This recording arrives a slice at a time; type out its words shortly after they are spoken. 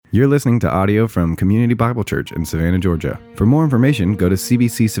You're listening to audio from Community Bible Church in Savannah, Georgia. For more information, go to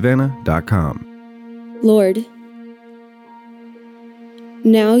cbcsavannah.com. Lord,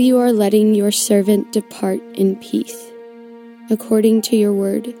 now you are letting your servant depart in peace, according to your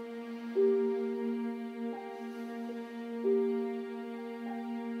word.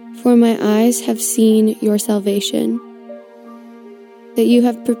 For my eyes have seen your salvation, that you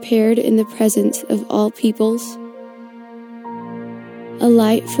have prepared in the presence of all peoples, a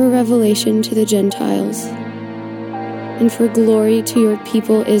light for revelation to the Gentiles, and for glory to your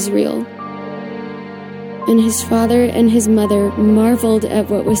people Israel. And his father and his mother marveled at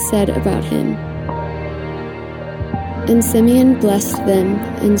what was said about him. And Simeon blessed them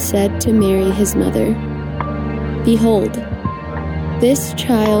and said to Mary his mother, Behold, this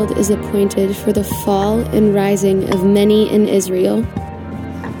child is appointed for the fall and rising of many in Israel,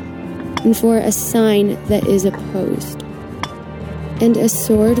 and for a sign that is opposed. And a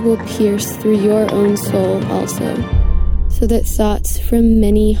sword will pierce through your own soul also, so that thoughts from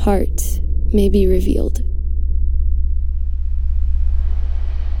many hearts may be revealed.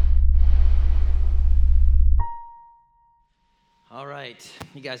 All right,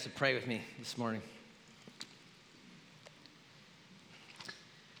 you guys will pray with me this morning.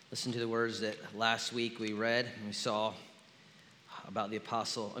 Listen to the words that last week we read and we saw about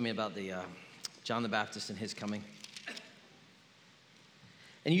John the Baptist and his coming.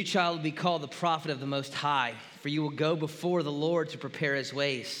 And you, child, will be called the prophet of the Most High, for you will go before the Lord to prepare his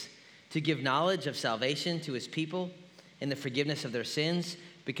ways, to give knowledge of salvation to his people and the forgiveness of their sins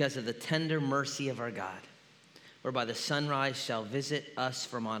because of the tender mercy of our God, whereby the sunrise shall visit us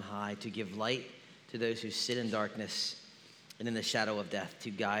from on high to give light to those who sit in darkness and in the shadow of death,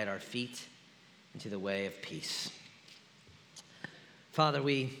 to guide our feet into the way of peace. Father,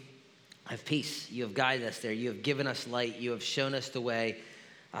 we have peace. You have guided us there. You have given us light. You have shown us the way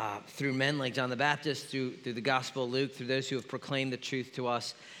through men like John the Baptist, through the Gospel of Luke, through those who have proclaimed the truth to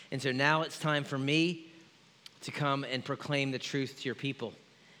us. And so now it's time for me to come and proclaim the truth to your people.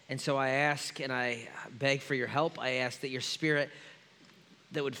 And so I ask and I beg for your help. I ask that your Spirit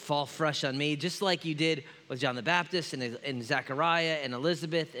that would fall fresh on me, just like you did with John the Baptist and Zechariah and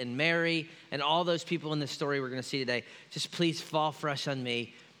Elizabeth and Mary and all those people in the story we're going to see today. Just please fall fresh on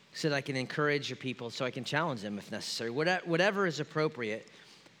me so that I can encourage your people, so I can challenge them if necessary. Whatever is appropriate,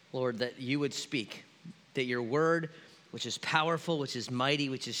 Lord, that you would speak, that your word, which is powerful, which is mighty,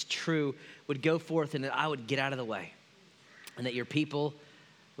 which is true, would go forth and that I would get out of the way, and that your people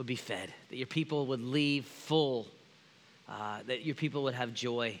would be fed, that your people would leave full, that your people would have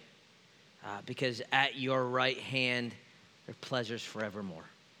joy, because at your right hand there are pleasures forevermore.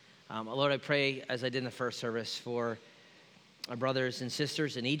 Lord, I pray, as I did in the first service, for our brothers and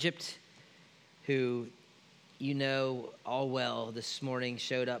sisters in Egypt who you know all well this morning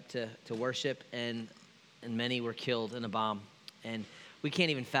showed up to worship, and many were killed in a bomb. And we can't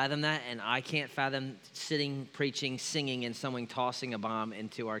even fathom that, and I can't fathom sitting, preaching, singing, and someone tossing a bomb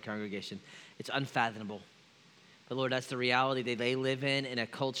into our congregation. It's unfathomable. But Lord, that's the reality that they live in a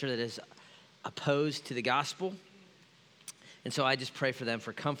culture that is opposed to the gospel. And so I just pray for them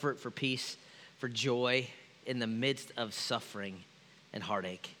for comfort, for peace, for joy in the midst of suffering and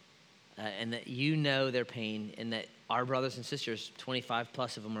heartache. And that you know their pain, and that our brothers and sisters, 25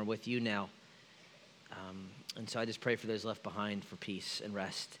 plus of them, are with you now. And so I just pray for those left behind for peace and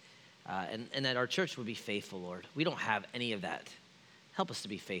rest, and that our church would be faithful, Lord. We don't have any of that. Help us to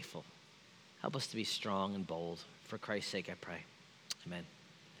be faithful. Help us to be strong and bold. For Christ's sake, I pray. Amen.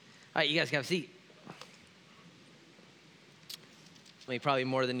 All right, you guys can have a seat. I mean, probably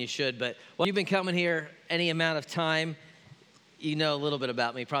more than you should, but when you've been coming here any amount of time, you know a little bit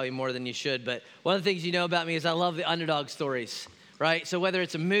about me, probably more than you should. But one of the things you know about me is I love the underdog stories, right? So whether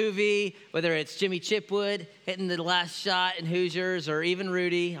it's a movie, whether it's Jimmy Chipwood hitting the last shot in Hoosiers, or even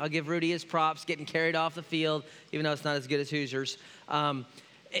Rudy, I'll give Rudy his props, getting carried off the field, even though it's not as good as Hoosiers.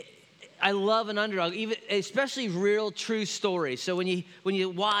 I love an underdog, especially real, true stories. So when you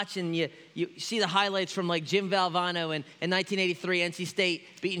watch and you see the highlights from like Jim Valvano in 1983, NC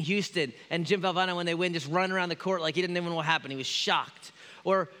State beating Houston, and Jim Valvano, when they win, just run around the court like he didn't even know what happened. He was shocked.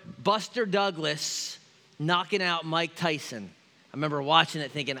 Or Buster Douglas knocking out Mike Tyson. I remember watching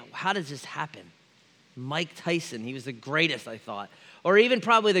it thinking, how does this happen? Mike Tyson, he was the greatest, I thought. Or even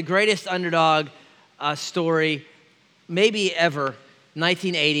probably the greatest underdog story maybe ever,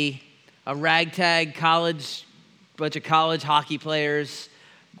 1980. A ragtag bunch of college hockey players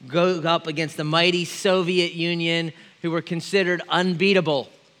go up against the mighty Soviet Union, who were considered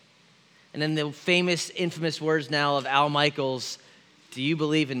unbeatable. And then the infamous words now of Al Michaels, "Do you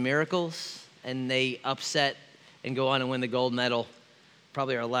believe in miracles?" And they upset and go on and win the gold medal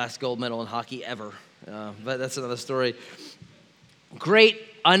Probably our last gold medal in hockey ever, but that's another story. Great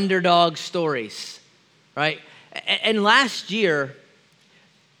underdog stories, right? And last year,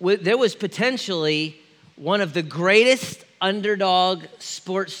 there was potentially one of the greatest underdog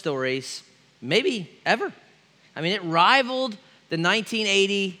sports stories, maybe ever. I mean, it rivaled the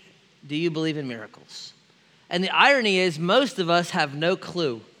 1980 Do You Believe in Miracles? And the irony is most of us have no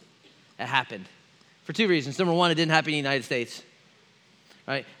clue it happened for two reasons. Number one, it didn't happen in the United States,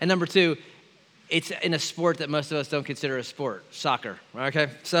 right? And number two, it's in a sport that most of us don't consider a sport, soccer, okay?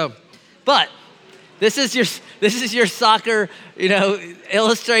 So, but this is your soccer,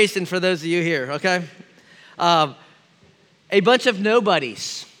 illustration for those of you here, okay? A bunch of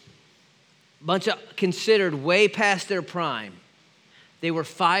nobodies, bunch of considered way past their prime. They were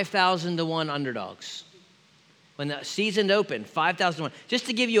 5,000 to 1 underdogs. When the season opened, 5,000 to 1. Just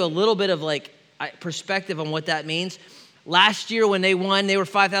to give you a little bit of perspective on what that means. Last year when they won, they were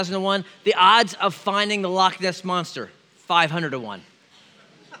 5,000 to 1. The odds of finding the Loch Ness Monster, 500 to 1.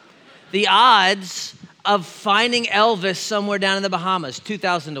 The odds of finding Elvis somewhere down in the Bahamas,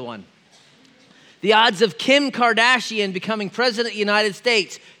 2,000 to 1. The odds of Kim Kardashian becoming president of the United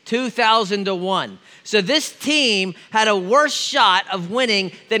States, 2,000 to 1. So this team had a worse shot of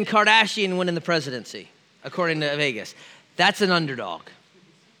winning than Kardashian winning the presidency, according to Vegas. That's an underdog.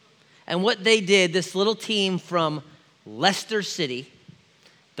 And what they did, this little team from Leicester City,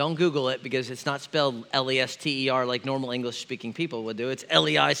 don't Google it because it's not spelled L-E-S-T-E-R like normal English-speaking people would do. It's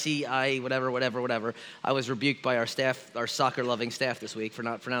L-E-I-C-I, whatever. I was rebuked by our staff, our soccer-loving staff this week for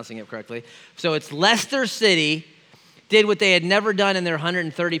not pronouncing it correctly. So it's Leicester City did what they had never done in their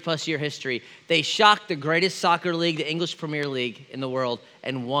 130-plus year history. They shocked the greatest soccer league, the English Premier League in the world,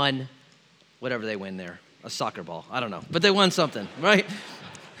 and won whatever they win there, a soccer ball. I don't know, but they won something, right?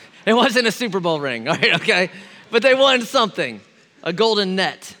 It wasn't a Super Bowl ring, right? Okay, but they won something. A golden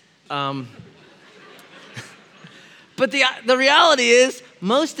net. But the reality is,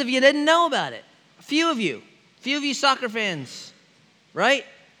 most of you didn't know about it. A few of you soccer fans, right?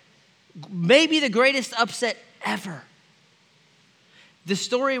 Maybe the greatest upset ever. The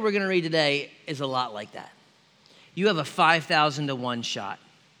story we're going to read today is a lot like that. You have a 5,000 to 1 shot,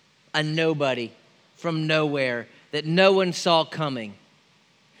 a nobody from nowhere that no one saw coming,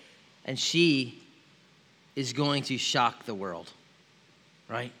 and she is going to shock the world.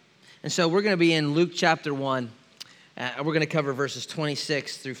 Right? And so we're going to be in Luke chapter 1. We're going to cover verses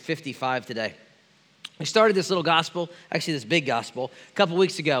 26 through 55 today. We started this little gospel, actually this big gospel, a couple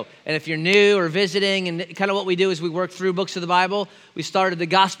weeks ago. And if you're new or visiting, and kind of what we do is we work through books of the Bible, we started the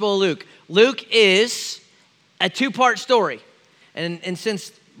Gospel of Luke. Luke is a 2-part story. And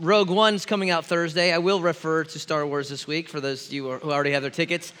since Rogue One's coming out Thursday, I will refer to Star Wars this week for those of you who already have their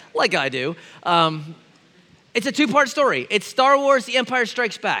tickets, like I do. It's a 2-part story. It's Star Wars, The Empire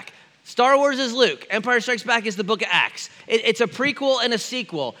Strikes Back. Star Wars is Luke. Empire Strikes Back is the book of Acts. It's a prequel and a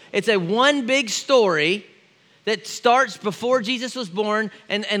sequel. It's a one big story that starts before Jesus was born,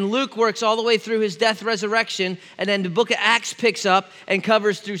 and Luke works all the way through his death, resurrection, and then the book of Acts picks up and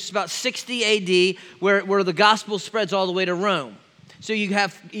covers through about 60 AD, where the gospel spreads all the way to Rome. So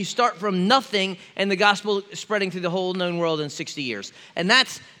you start from nothing and the gospel spreading through the whole known world in 60 years. And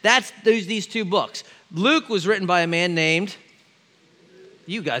that's these 2 books. Luke was written by a man named,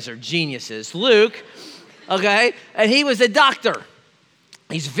 you guys are geniuses, Luke, okay? And he was a doctor.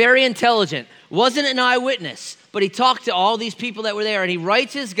 He's very intelligent. Wasn't an eyewitness, but he talked to all these people that were there, and he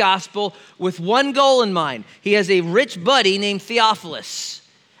writes his gospel with one goal in mind. He has a rich buddy named Theophilus,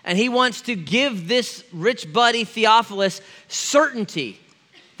 and he wants to give this rich buddy Theophilus certainty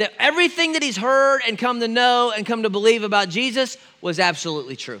that everything that he's heard and come to know and come to believe about Jesus was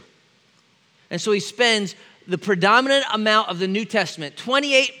absolutely true. And so he spends the predominant amount of the New Testament,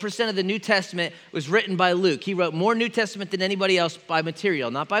 28% of the New Testament was written by Luke. He wrote more New Testament than anybody else by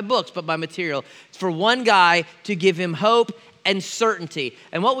material, not by books, but by material. It's for one guy to give him hope and certainty.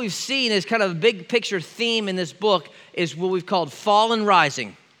 And what we've seen is kind of a big picture theme in this book is what we've called fall and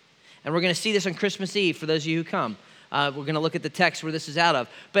rising. And we're going to see this on Christmas Eve for those of you who come. We're going to look at the text where this is out of.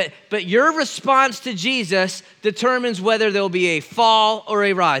 But your response to Jesus determines whether there'll be a fall or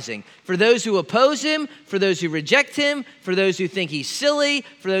a rising. For those who oppose him, for those who reject him, for those who think he's silly,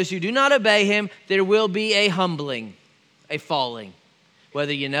 for those who do not obey him, there will be a humbling, a falling,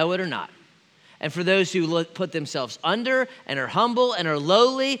 whether you know it or not. And for those who put themselves under and are humble and are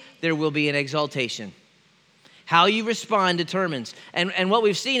lowly, there will be an exaltation. How you respond determines. And what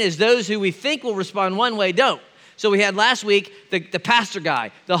we've seen is those who we think will respond one way don't. So we had last week the pastor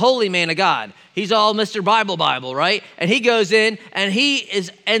guy, the holy man of God. He's all Mr. Bible, right? And he goes in and he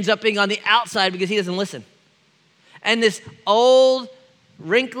ends up being on the outside because he doesn't listen. And this old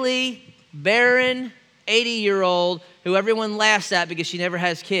wrinkly, barren, 80-year-old who everyone laughs at because she never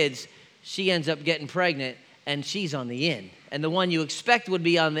has kids. She ends up getting pregnant, and she's on the in. And the one you expect would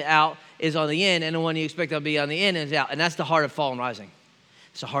be on the out is on the in, and the one you expect to be on the in is out. And that's the heart of Fall and Rising.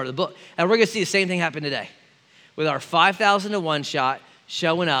 It's the heart of the book. And we're going to see the same thing happen today. With our 5,000 to 1 shot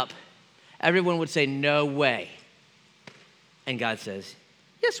showing up, everyone would say, no way. And God says,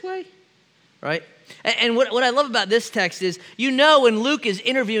 yes way, right? And what I love about this text is, when Luke is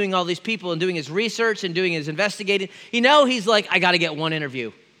interviewing all these people and doing his research and doing his investigating, he's like, I got to get one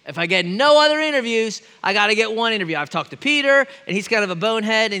interview. If I get no other interviews, I got to get one interview. I've talked to Peter, and he's kind of a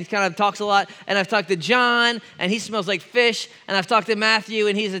bonehead, and he kind of talks a lot. And I've talked to John, and he smells like fish. And I've talked to Matthew,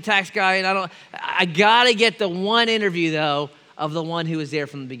 and he's a tax guy. And I got to get the one interview, though, of the one who was there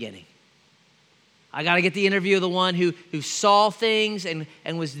from the beginning. I got to get the interview of the one who saw things and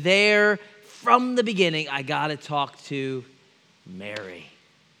was there from the beginning. I got to talk to Mary.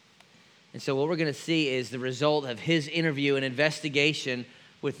 And so what we're going to see is the result of his interview and investigation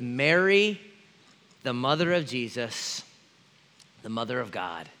with Mary, the mother of Jesus, the mother of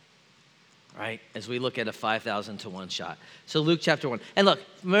God, right? As we look at a 5,000 to 1 shot. So Luke chapter 1. And look,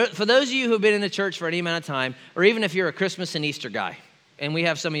 for those of you who've been in the church for any amount of time, or even if you're a Christmas and Easter guy, and we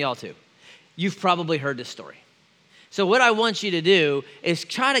have some of y'all too, you've probably heard this story. So what I want you to do is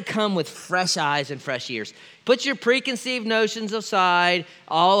try to come with fresh eyes and fresh ears. Put your preconceived notions aside.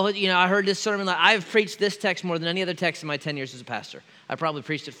 I heard this sermon. I've preached this text more than any other text in my 10 years as a pastor. I probably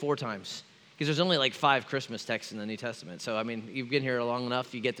preached it 4 times because there's only like 5 Christmas texts in the New Testament. So, you've been here long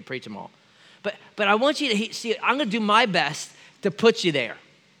enough, you get to preach them all. But I want you to see, I'm going to do my best to put you there.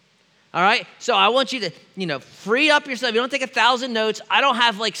 All right? So I want you to, free up yourself. You don't take 1,000 notes. I don't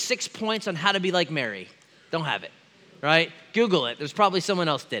have like 6 points on how to be like Mary. Don't have it. Right? Google it. There's probably someone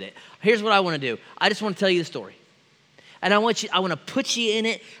else did it. Here's what I want to do. I just want to tell you the story. And I want to put you in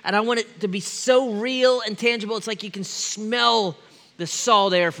it, and I want it to be so real and tangible. It's like you can smell the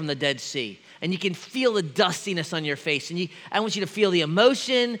salt air from the Dead Sea, and you can feel the dustiness on your face. And I want you to feel the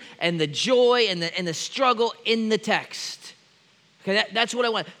emotion and the joy and the struggle in the text. Okay, that's what I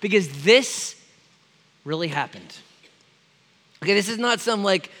want, because this really happened. Okay, this is not some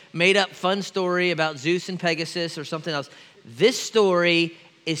like made up fun story about Zeus and Pegasus or something else. This story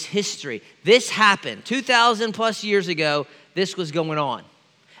is history. This happened 2,000 plus years ago. This was going on.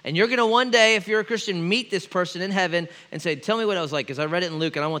 And you're going to one day, if you're a Christian, meet this person in heaven and say, tell me what it was like, because I read it in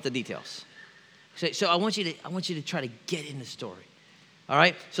Luke and I want the details. So I want you to try to get in the story. All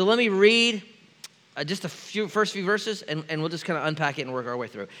right? So let me read just first few verses, and we'll just kind of unpack it and work our way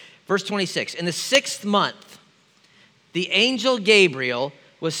through. Verse 26, in the 6th month, the angel Gabriel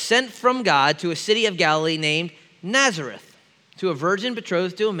was sent from God to a city of Galilee named Nazareth, to a virgin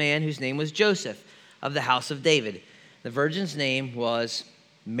betrothed to a man whose name was Joseph, of the house of David. The virgin's name was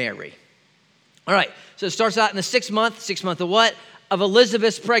Mary. All right, so it starts out in the 6th month of what? Of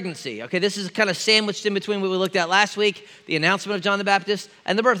Elizabeth's pregnancy. Okay, this is kind of sandwiched in between what we looked at last week, the announcement of John the Baptist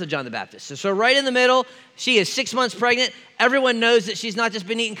and the birth of John the Baptist. So right in the middle, she is 6 months pregnant. Everyone knows that she's not just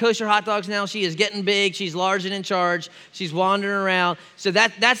been eating kosher hot dogs now. She is getting big. She's large and in charge. She's wandering around. So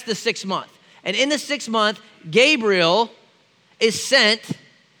that's the 6th month. And in the 6th month, Gabriel is sent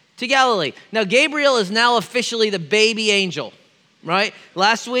to Galilee. Now, Gabriel is now officially the baby angel. Right?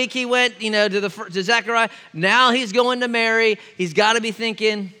 Last week he went, to Zechariah. Now he's going to Mary. He's got to be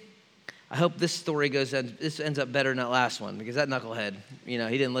thinking, I hope this story this ends up better than that last one, because that knucklehead, he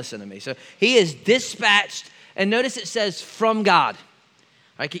didn't listen to me. So he is dispatched, and notice it says from God.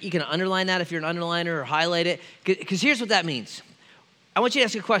 Right? You can underline that if you're an underliner, or highlight it, because here's what that means. I want you to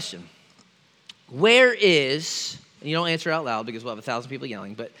ask a question. Where is, and you don't answer out loud because we'll have 1,000 people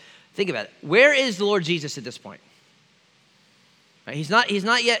yelling, but think about it. Where is the Lord Jesus at this point? Right? He's not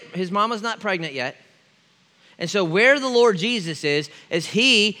yet, his mama's not pregnant yet. And so where the Lord Jesus is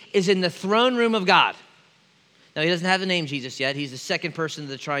he is in the throne room of God. Now, he doesn't have the name Jesus yet. He's the second person of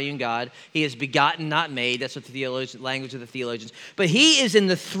the triune God. He is begotten, not made. That's what the language of the theologians. But he is in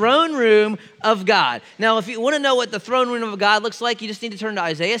the throne room of God. Now, if you want to know what the throne room of God looks like, you just need to turn to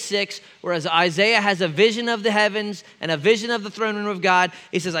Isaiah 6, whereas Isaiah has a vision of the heavens and a vision of the throne room of God.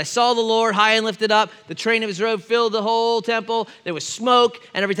 He says, I saw the Lord high and lifted up. The train of his robe filled the whole temple. There was smoke,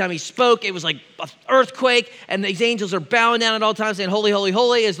 and every time he spoke, it was like an earthquake, and these angels are bowing down at all times saying, holy, holy,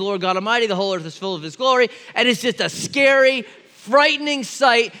 holy is the Lord God Almighty. The whole earth is full of his glory. And it's just a scary, frightening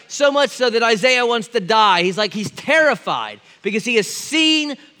sight, so much so that Isaiah wants to die. He's terrified because he has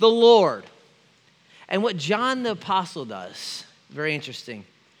seen the Lord. And what John the Apostle does, very interesting,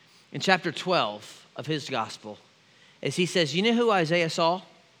 in chapter 12 of his gospel, is he says, you know who Isaiah saw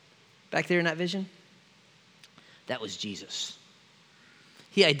back there in that vision? That was Jesus.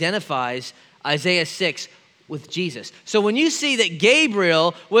 He identifies Isaiah 6 with Jesus. So when you see that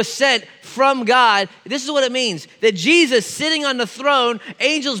Gabriel was sent from God, this is what it means. That Jesus sitting on the throne,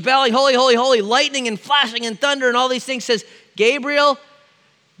 angels bowing, holy, holy, holy, lightning and flashing and thunder and all these things says, Gabriel,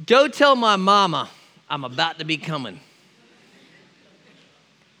 go tell my mama I'm about to be coming.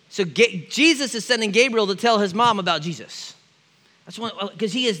 So Jesus is sending Gabriel to tell his mom about Jesus. That's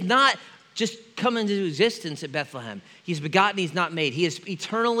because he is not just come into existence at Bethlehem. He's begotten, he's not made. He has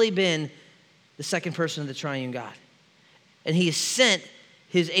eternally been the second person of the triune God. And he has sent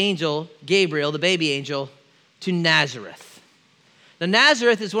his angel, Gabriel, the baby angel, to Nazareth. Now,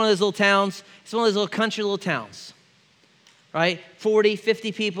 Nazareth is one of those little towns. It's one of those little country little towns, right? 40,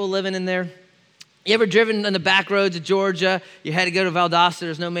 50 people living in there. You ever driven on the back roads of Georgia? You had to go to Valdosta.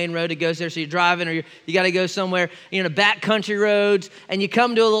 There's no main road that goes there, so you're driving or you got to go somewhere. You're in the back country roads, and you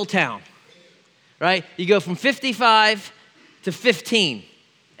come to a little town, right? You go from 55 to 15.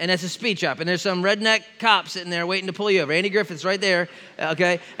 And that's a speed trap. And there's some redneck cop sitting there waiting to pull you over. Andy Griffith's right there,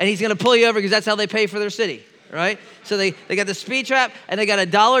 okay? And he's going to pull you over because that's how they pay for their city, right? So they got the speed trap, and they got a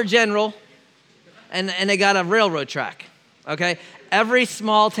Dollar General, and they got a railroad track, okay? Every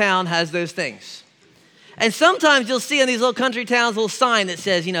small town has those things. And sometimes you'll see in these little country towns a little sign that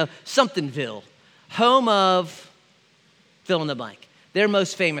says, Somethingville, home of fill in the blank, their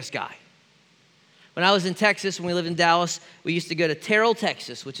most famous guy. When I was in Texas, when we lived in Dallas, we used to go to Terrell,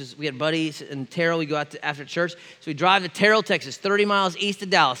 Texas, we had buddies in Terrell. We go out after church. So we drive to Terrell, Texas, 30 miles east of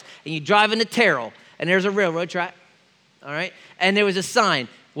Dallas. And you drive into Terrell, and there's a railroad track, all right? And there was a sign,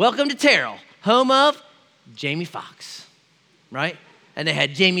 welcome to Terrell, home of Jamie Foxx, right? And they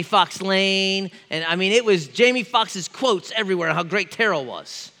had Jamie Foxx Lane. And it was Jamie Foxx's quotes everywhere on how great Terrell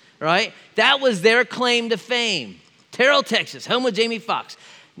was, right? That was their claim to fame. Terrell, Texas, home of Jamie Foxx.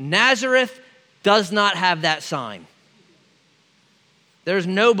 Nazareth does not have that sign. There's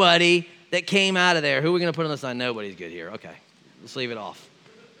nobody that came out of there. Who are we going to put on the sign? Nobody's good here. Okay, let's leave it off.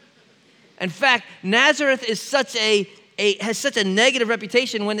 In fact, Nazareth is has such a negative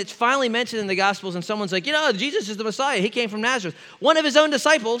reputation when it's finally mentioned in the Gospels and someone's like, Jesus is the Messiah. He came from Nazareth. One of his own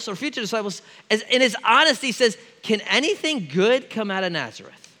disciples or future disciples, in his honesty, says, can anything good come out of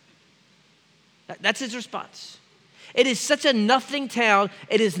Nazareth? That's his response. It is such a nothing town.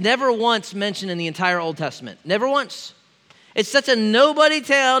 It is never once mentioned in the entire Old Testament. Never once. It's such a nobody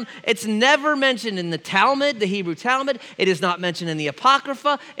town. It's never mentioned in the Talmud, the Hebrew Talmud. It is not mentioned in the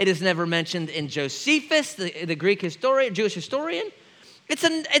Apocrypha. It is never mentioned in Josephus, the Greek historian, Jewish historian.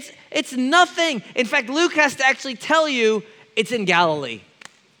 It's nothing. In fact, Luke has to actually tell you it's in Galilee.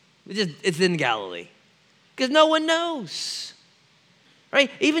 It's in Galilee. Because no one knows.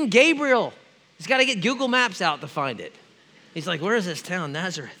 Right? Even Gabriel. He's got to get Google Maps out to find it. He's like, where is this town,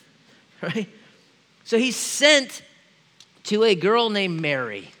 Nazareth? Right? So he's sent to a girl named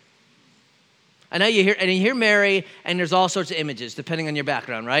Mary. I know you hear Mary, and there's all sorts of images depending on your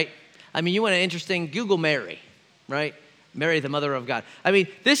background, right? You want an interesting, Google Mary, right? Mary, the mother of God.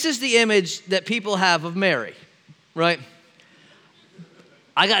 This is the image that people have of Mary, right?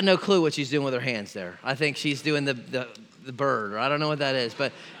 I got no clue what she's doing with her hands there. I think she's doing the bird, or I don't know what that is,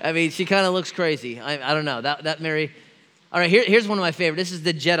 but she kind of looks crazy. I don't know, that Mary. All right, here's one of my favorite. This is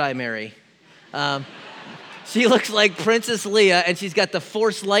the Jedi Mary. She looks like Princess Leia, and she's got the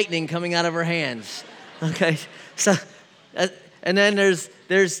Force lightning coming out of her hands. Okay, so, and then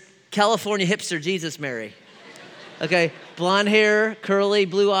there's California hipster Jesus Mary. Okay, blonde hair, curly,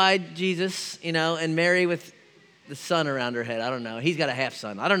 blue-eyed Jesus, and Mary with the sun around her head. I don't know. He's got a half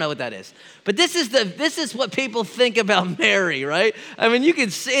sun. I don't know what that is. But this is what people think about Mary, right? You can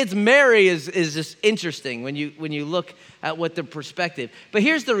see it's Mary is just interesting when you look at what the perspective. But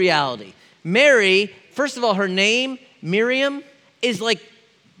here's the reality. Mary, first of all, her name, Miriam, is like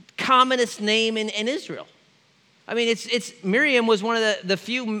commonest name in Israel. It's Miriam was one of the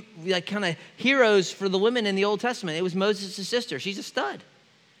few kind of heroes for the women in the Old Testament. It was Moses' sister. She's a stud.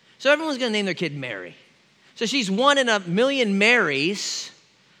 So everyone's going to name their kid Mary. So she's one in a million Marys,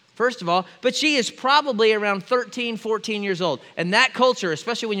 first of all, but she is probably around 13, 14 years old. And that culture,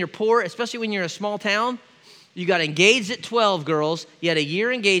 especially when you're poor, especially when you're in a small town, you got engaged at 12, girls. You had a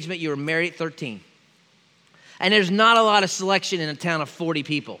year engagement. You were married at 13. And there's not a lot of selection in a town of 40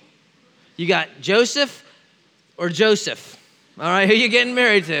 people. You got Joseph or Joseph. All right, who you getting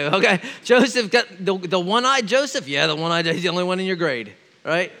married to? Okay, Joseph, got the one-eyed Joseph? Yeah, the one-eyed, he's the only one in your grade,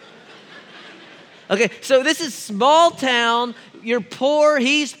 right? Okay, so this is small town. You're poor,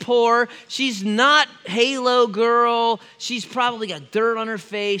 he's poor. She's not Halo girl. She's probably got dirt on her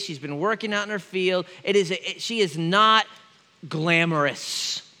face. She's been working out in her field. She is not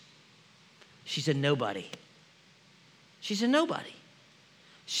glamorous. She's a nobody. She's a nobody.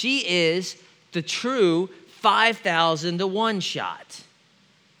 She is the true 5,000 to 1 shot.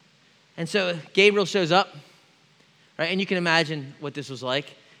 And so Gabriel shows up, right? And you can imagine what this was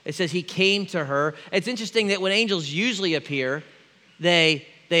like. It says he came to her. It's interesting that when angels usually appear, they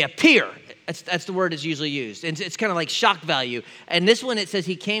appear. That's the word that's usually used. And it's kind of like shock value. And this one, it says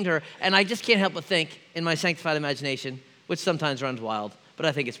he came to her. And I just can't help but think in my sanctified imagination, which sometimes runs wild, but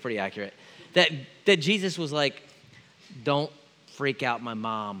I think it's pretty accurate, that Jesus was like, don't freak out my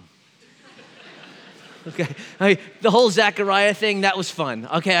mom. Okay, the whole Zechariah thing, that was fun.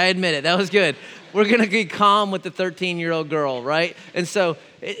 Okay, I admit it, that was good. We're gonna be calm with the 13-year-old girl, right? And so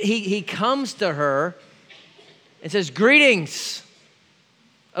he comes to her and says, greetings,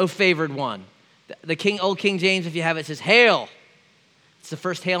 O favored one. The old King James, if you have it, says, hail. It's the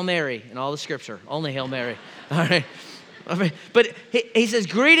first Hail Mary in all the scripture, only Hail Mary, all right? But he says,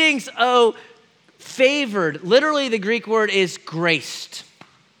 greetings, O favored. Literally, the Greek word is graced.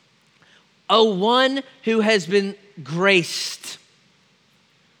 O one who has been graced.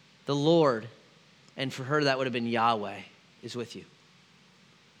 The Lord, and for her that would have been Yahweh, is with you,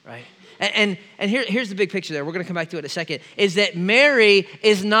 right? And here's the big picture there. We're going to come back to it in a second, is that Mary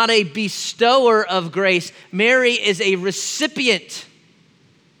is not a bestower of grace. Mary is a recipient.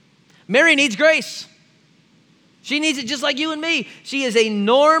 Mary needs grace. She needs it just like you and me. She is a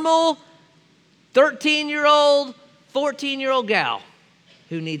normal 13-year-old, 14-year-old gal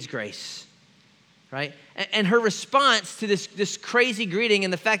who needs grace, right? And her response to this crazy greeting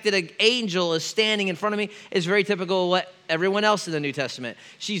and the fact that an angel is standing in front of me is very typical of what everyone else in the New Testament.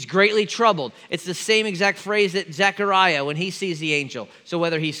 She's greatly troubled. It's the same exact phrase that Zechariah when he sees the angel. So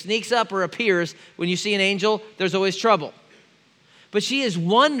whether he sneaks up or appears, when you see an angel, there's always trouble. But she is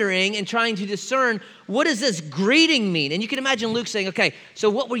wondering and trying to discern, what does this greeting mean? And you can imagine Luke saying, okay, so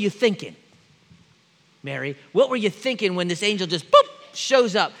what were you thinking, Mary? What were you thinking when this angel just boop,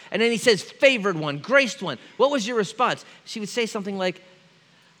 shows up? And then he says, favored one, graced one. What was your response? She would say something like,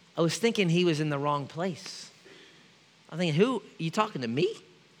 I was thinking he was in the wrong place. I'm thinking, who? Are you talking to me?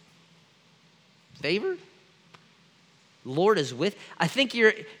 Favored? Lord is with. I think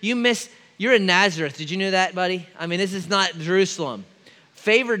you're in Nazareth. Did you know that, buddy? I mean, this is not Jerusalem.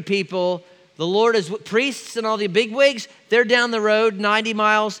 Favored people, the Lord is with. Priests and all the bigwigs, they're down the road 90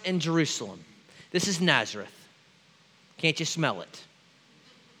 miles in Jerusalem. This is Nazareth. Can't you smell it?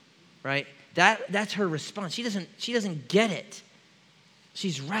 Right? That's her response. She doesn't get it.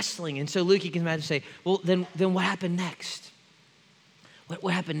 She's wrestling. And so Luke, you can imagine say, well, then what happened next?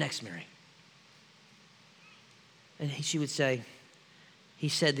 What happened next, Mary? And she would say, he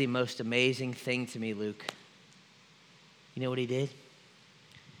said the most amazing thing to me, Luke. You know what he did?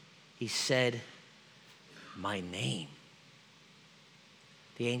 He said, my name.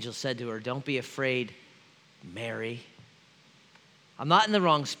 The angel said to her, don't be afraid, Mary. I'm not in the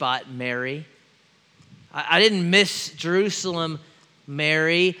wrong spot, Mary. I didn't miss Jerusalem,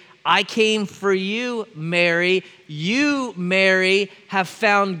 Mary. I came for you, Mary. You, Mary, have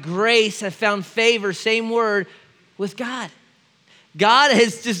found grace, have found favor, same word, with God. God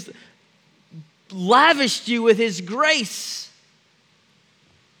has just lavished you with his grace.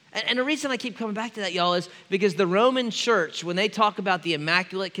 And the reason I keep coming back to that, y'all, is because the Roman church, when they talk about the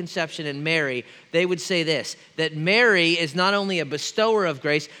Immaculate Conception and Mary, they would say this, that Mary is not only a bestower of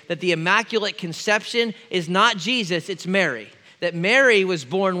grace, that the Immaculate Conception is not Jesus, it's Mary. That Mary was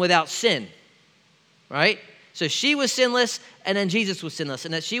born without sin, right? So she was sinless, and then Jesus was sinless,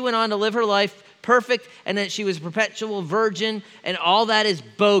 and that she went on to live her life perfect, and that she was a perpetual virgin, and all that is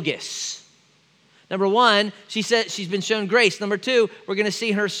bogus. Number one, she said she's been shown grace. Number two, we're going to see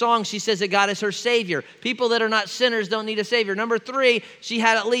in her song, she says that God is her Savior. People that are not sinners don't need a Savior. Number three, she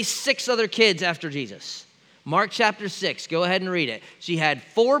had at least 6 other kids after Jesus. Mark chapter 6, go ahead and read it. She had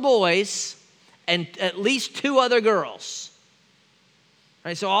 4 boys and at least 2 other girls.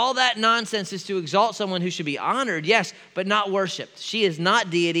 Right, so all that nonsense is to exalt someone who should be honored, yes, but not worshiped. She is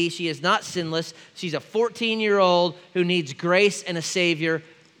not deity. She is not sinless. She's a 14-year-old who needs grace and a Savior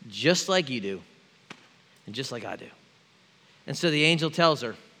just like you do. And just like I do. And so the angel tells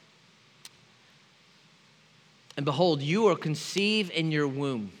her, and behold, you will conceive in your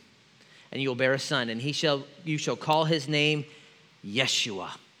womb, and you will bear a son, and you shall call his name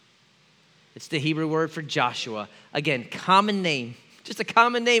Yeshua. It's the Hebrew word for Joshua. Again, common name, just a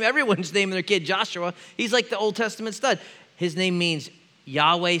common name. Everyone's naming their kid Joshua. He's like the Old Testament stud. His name means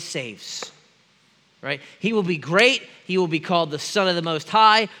Yahweh saves. Right? He will be great. He will be called the Son of the Most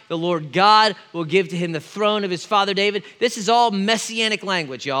High. The Lord God will give to him the throne of his father David. This is all messianic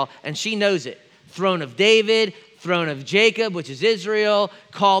language, y'all, and she knows it. Throne of David, throne of Jacob, which is Israel,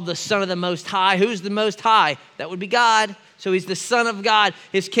 called the Son of the Most High. Who's the Most High? That would be God. So he's the Son of God.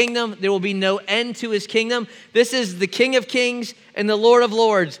 His kingdom, there will be no end to his kingdom. This is the King of Kings and the Lord of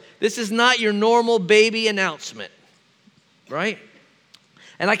Lords. This is not your normal baby announcement, right?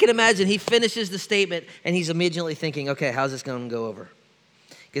 And I can imagine he finishes the statement and he's immediately thinking, okay, how's this going to go over?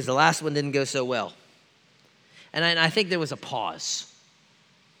 Because the last one didn't go so well. And I think there was a pause,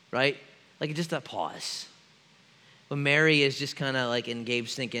 right? Like just a pause. When Mary is just kind of like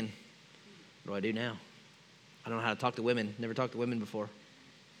engaged thinking, what do I do now? I don't know how to talk to women. Never talked to women before.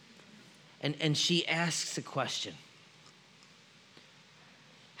 And she asks a question.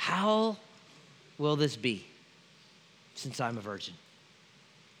 How will this be since I'm a virgin?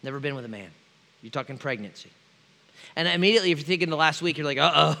 Never been with a man. You're talking pregnancy. And immediately, if you're thinking the last week, you're like,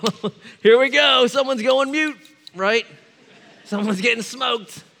 uh-oh, here we go. Someone's going mute, right? Someone's getting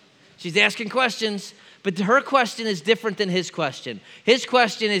smoked. She's asking questions. But her question is different than his question. His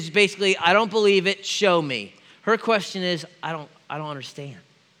question is basically, I don't believe it, show me. Her question is, I don't understand.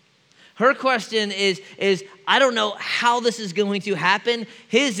 Her question is I don't know how this is going to happen.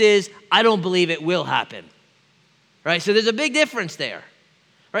 His is, I don't believe it will happen. Right? So there's a big difference there.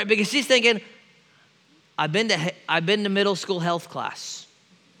 Right? Because she's thinking, I've been to middle school health class.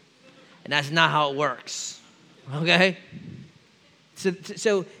 And that's not how it works. Okay?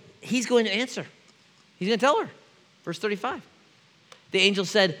 So he's going to answer. He's going to tell her. Verse 35. The angel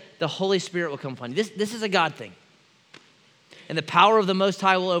said, the Holy Spirit will come upon you. This is a God thing. And the power of the Most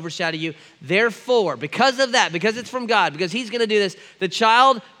High will overshadow you. Therefore, because of that, because it's from God, because he's going to do this, the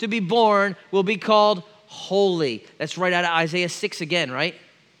child to be born will be called holy. That's right out of Isaiah 6 again, right?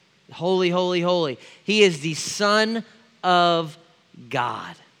 Holy, holy, holy. He is the Son of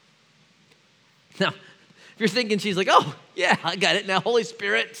God. Now, if you're thinking she's like, oh, yeah, I got it now. Holy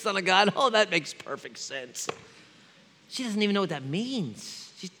Spirit, Son of God. Oh, that makes perfect sense. She doesn't even know what that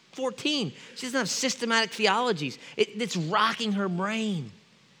means. She's 14. She doesn't have systematic theologies. It's rocking her brain,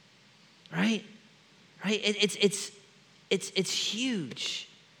 right? Right? It's huge.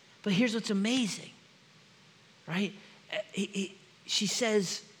 But here's what's amazing, right? She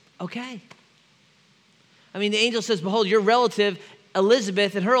says, okay. I mean, the angel says, behold, your relative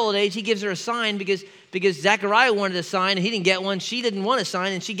Elizabeth, at her old age, he gives her a sign because Zechariah wanted a sign and he didn't get one. She didn't want a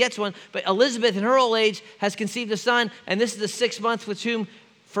sign and she gets one. But Elizabeth, in her old age, has conceived a son, and this is the 6th month with whom,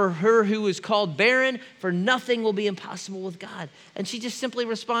 for her who is called barren, for nothing will be impossible with God. And she just simply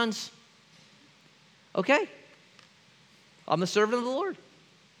responds, okay, I'm the servant of the Lord.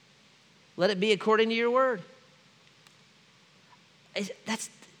 Let it be according to your word. That's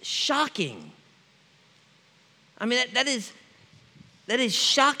shocking. I mean, that is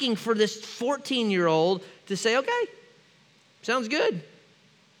shocking for this 14-year-old to say, okay, sounds good.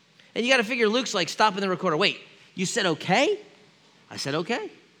 And you got to figure Luke's like stopping the recorder. Wait, you said okay? I said okay.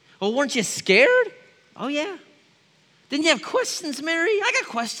 Well, weren't you scared? Oh, yeah. Didn't you have questions, Mary? I got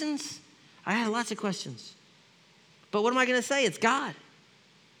questions. I had lots of questions. But what am I going to say? It's God.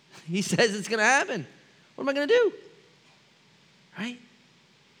 He says it's going to happen. What am I going to do? Right?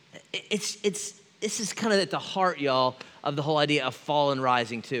 This is kind of at the heart, y'all, of the whole idea of fall and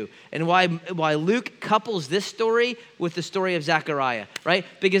rising too. And why Luke couples this story with the story of Zechariah, right?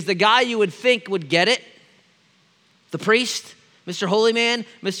 Because the guy you would think would get it, the priest, Mr. Holy Man,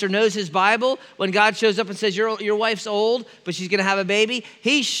 Mr. knows his Bible, when God shows up and says, your wife's old, but she's going to have a baby,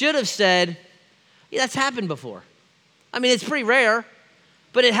 he should have said, yeah, that's happened before. I mean, it's pretty rare,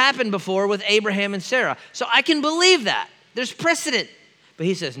 but it happened before with Abraham and Sarah. So I can believe that. There's precedent. But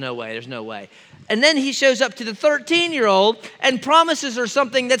he says, no way, there's no way. And then he shows up to the 13-year-old and promises her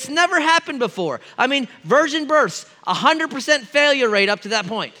something that's never happened before. I mean, virgin births, 100% failure rate up to that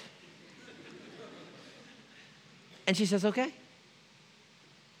point. And she says, okay,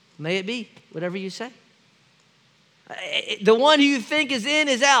 may it be, whatever you say. The one who you think is in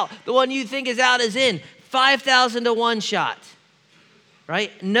is out. The one you think is out is in. 5,000 to 1 shot.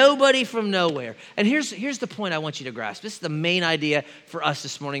 Right? Nobody from nowhere. And here's the point I want you to grasp. This is the main idea for us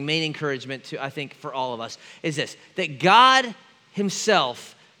this morning, main encouragement to, I think, for all of us, is this, that God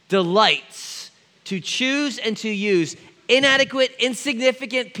himself delights to choose and to use inadequate,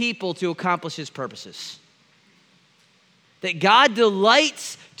 insignificant people to accomplish his purposes. That God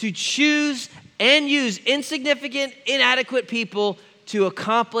delights to choose and use insignificant, inadequate people to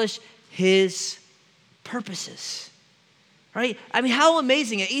accomplish his purposes. Right? I mean, how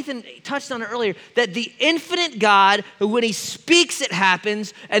amazing. Ethan touched on it earlier, that the infinite God, who when he speaks it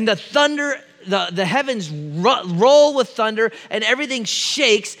happens, and the thunder the heavens roll with thunder and everything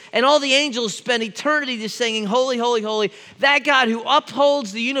shakes and all the angels spend eternity just singing, holy, holy, holy. That God who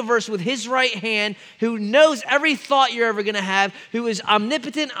upholds the universe with his right hand, who knows every thought you're ever going to have, who is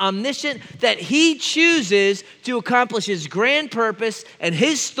omnipotent, omniscient, that he chooses to accomplish his grand purpose and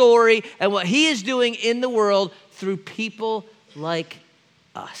his story and what he is doing in the world through people like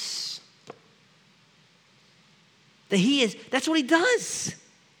us. That's what he does.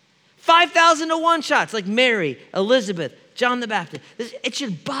 5,000 to 1 shots like Mary, Elizabeth, John the Baptist. It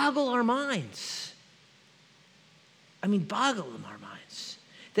should boggle our minds. I mean, boggle them our minds.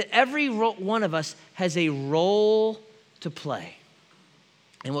 That every one of us has a role to play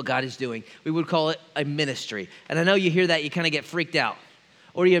in what God is doing. We would call it a ministry. And I know you hear that, you kind of get freaked out.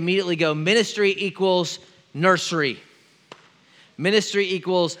 Or you immediately go, ministry equals nursery. Ministry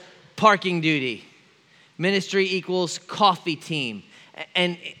equals parking duty. Ministry equals coffee team.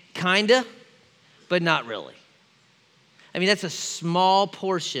 And kinda, but not really. I mean, that's a small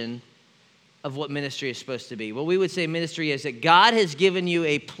portion of what ministry is supposed to be. What we would say ministry is that God has given you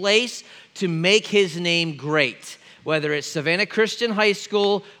a place to make his name great. Whether it's Savannah Christian High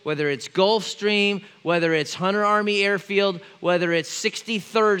School, whether it's Gulfstream, whether it's Hunter Army Airfield, whether it's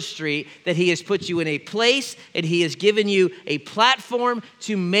 63rd Street, that he has put you in a place and he has given you a platform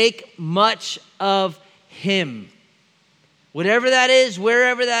to make much of him. Whatever that is,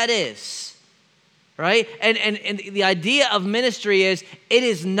 wherever that is, right? And the idea of ministry is it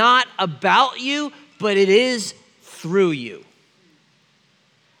is not about you, but it is through you.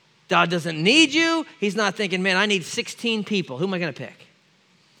 God doesn't need you. He's not thinking, man, I need 16 people. Who am I going to pick?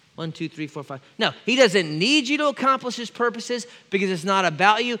 1, 2, 3, 4, 5. No, he doesn't need you to accomplish his purposes because it's not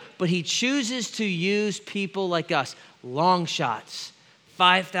about you, but he chooses to use people like us. Long shots,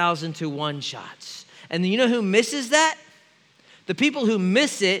 5,000 to 1 shots. And you know who misses that? The people who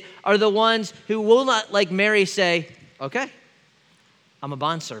miss it are the ones who will not, like Mary, say, okay, I'm a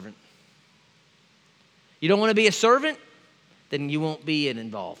bondservant. You don't want to be a servant? Then you won't be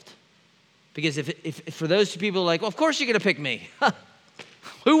involved. Because if for those people like, well, of course you're going to pick me.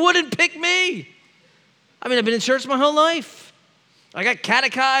 Who wouldn't pick me? I mean, I've been in church my whole life. I got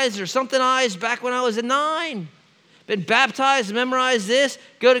catechized or somethingized back when I was 9. Been baptized, memorized this,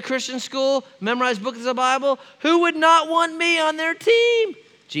 go to Christian school, memorize books of the Bible. Who would not want me on their team?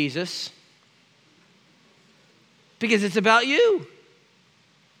 Jesus. Because it's about you.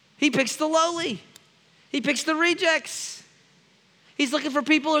 He picks the lowly. He picks the rejects. He's looking for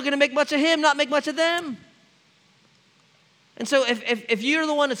people who are going to make much of him, not make much of them. And so if you're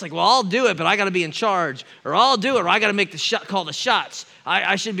the one that's like, well, I'll do it, but I got to be in charge, or I'll do it, or I got to make call the shots.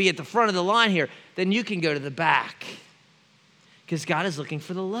 I should be at the front of the line here. Then you can go to the back because God is looking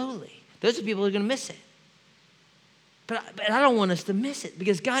for the lowly. Those are people who are going to miss it. But I don't want us to miss it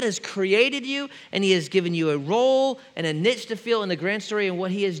because God has created you and he has given you a role and a niche to fill in the grand story and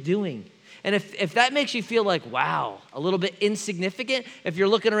what he is doing. And if that makes you feel like, wow, a little bit insignificant, if you're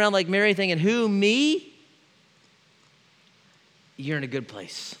looking around like Mary thinking, who, me? You're in a good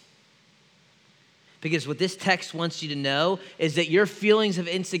place. Because what this text wants you to know is that your feelings of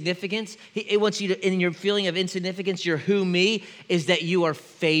insignificance, it wants you to, in your feeling of insignificance, your who, me, is that you are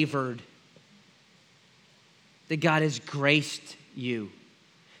favored. That God has graced you.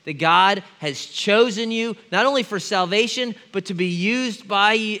 That God has chosen you, not only for salvation, but to be used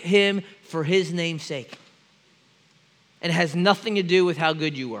by him for his name's sake. And it has nothing to do with how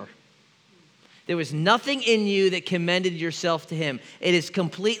good you were. There was nothing in you that commended yourself to him. It is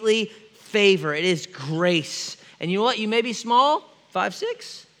completely favor. It is grace. And you know what? You may be small,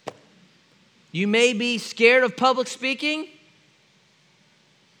 5'6". You may be scared of public speaking.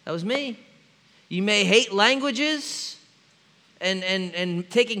 That was me. You may hate languages and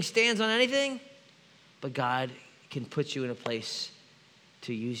taking stands on anything, but God can put you in a place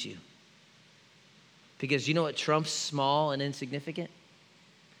to use you. Because you know what trumps small and insignificant?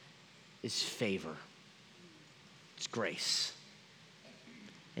 Is favor. It's grace.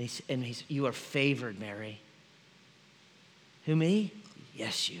 And he's, you are favored, Mary. Who, me?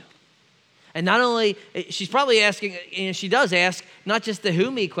 Yes, you. And not only, she's probably asking, and she does ask, not just the who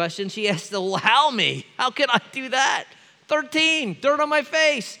me question, she asks the how me. How can I do that? 13, dirt on my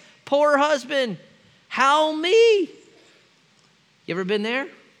face, poor husband. How me? You ever been there?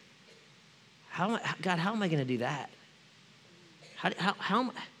 God, how am I going to do that?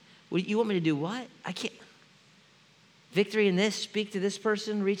 How you want me to do what? I can't. Victory in this, speak to this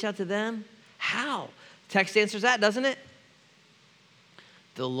person, reach out to them. How? Text answers that, doesn't it?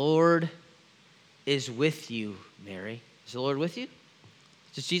 The Lord is with you, Mary. Is the Lord with you?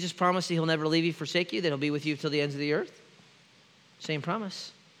 Does Jesus promise that he'll never leave you, forsake you, that he'll be with you till the ends of the earth? Same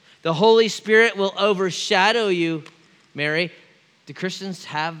promise. The Holy Spirit will overshadow you, Mary. Do Christians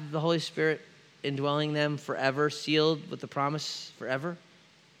have the Holy Spirit indwelling them forever, sealed with the promise forever?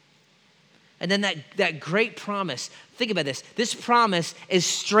 And then that great promise, think about this. This promise is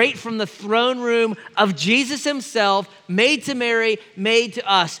straight from the throne room of Jesus himself, made to Mary, made to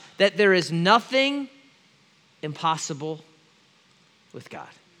us, that there is nothing impossible with God.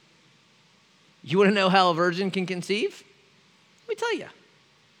 You want to know how a virgin can conceive? Let me tell you.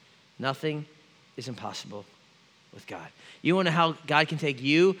 Nothing is impossible with God. You want to know how God can take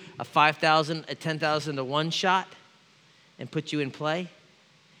you, a 5,000, a 10,000 to 1 shot, and put you in play?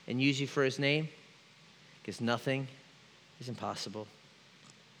 And use you for his name? Because nothing is impossible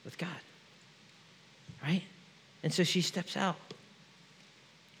with God. Right? And so she steps out.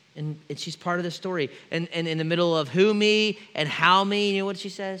 And she's part of the story. And in the middle of who me and how me, you know what she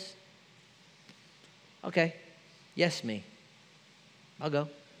says? Okay, yes me. I'll go.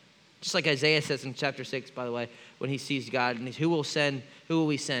 Just like Isaiah says in chapter 6, by the way, when he sees God, and who will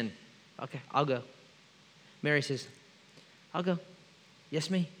we send? Okay, I'll go. Mary says, I'll go. Yes,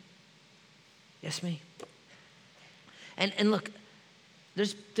 me. Yes, me. And look,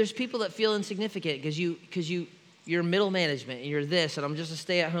 there's people that feel insignificant because you're middle management and you're this, and I'm just a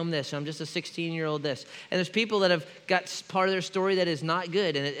stay-at-home this, and I'm just a 16-year-old this. And there's people that have got part of their story that is not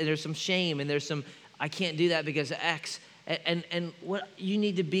good, and there's some shame, and there's some, I can't do that because of X. And what you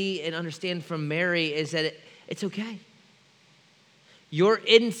need to be and understand from Mary is that it's okay. Your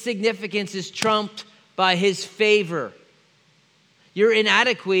insignificance is trumped by his favor. Your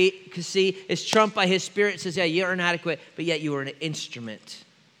inadequacy is trumped by his Spirit. It says, yeah, you're inadequate, but yet you are an instrument.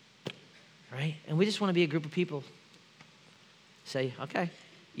 Right? And we just want to be a group of people. Say, okay,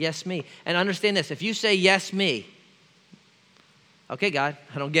 yes, me. And understand this. If you say, yes, me, okay, God,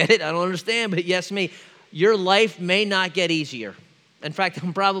 I don't get it. I don't understand, but yes, me. Your life may not get easier. In fact,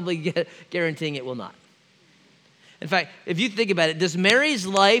 I'm probably guaranteeing it will not. In fact, if you think about it, does Mary's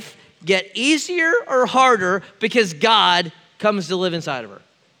life get easier or harder because God comes to live inside of her?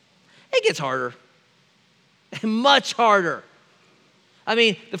 It gets harder. Much harder. I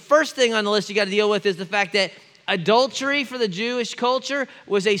mean, the first thing on the list you got to deal with is the fact that adultery for the Jewish culture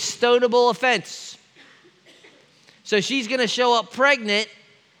was a stonable offense. So she's going to show up pregnant,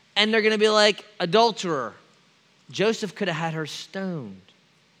 and they're going to be like, adulterer. Joseph could have had her stoned.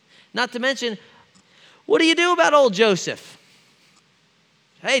 Not to mention, what do you do about old Joseph?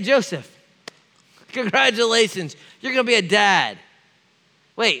 Hey, Joseph, congratulations. You're going to be a dad.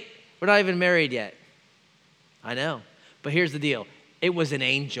 Wait, we're not even married yet. I know, but here's the deal. It was an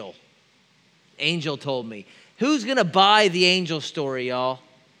angel. Angel told me. Who's going to buy the angel story, y'all?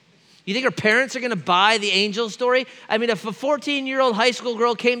 You think her parents are going to buy the angel story? I mean, if a 14-year-old high school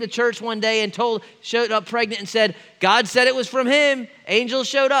girl came to church one day and showed up pregnant and said, God said it was from him, angels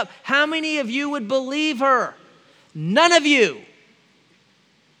showed up, how many of you would believe her? None of you.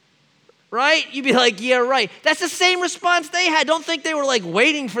 Right? You'd be like, yeah, right. That's the same response they had. Don't think they were like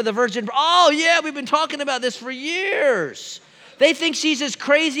waiting for the virgin. Oh, yeah, we've been talking about this for years. They think she's as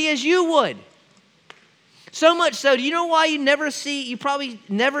crazy as you would. So much so, do you know why you probably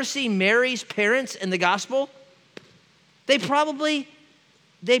never see Mary's parents in the gospel? They probably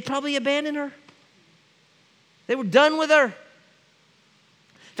abandoned her. They were done with her. In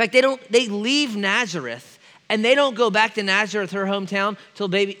fact, they leave Nazareth and they don't go back to Nazareth, her hometown,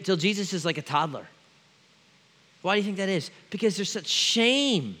 till Jesus is like a toddler. Why do you think that is? Because there's such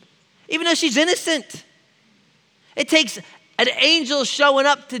shame, even though she's innocent. It takes an angel showing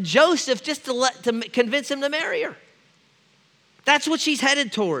up to Joseph just to convince him to marry her. That's what she's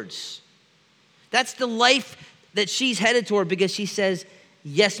headed towards. That's the life that she's headed toward because she says,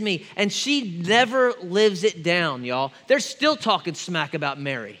 yes, me. And she never lives it down, y'all. They're still talking smack about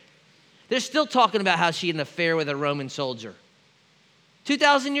Mary. They're still talking about how she had an affair with a Roman soldier.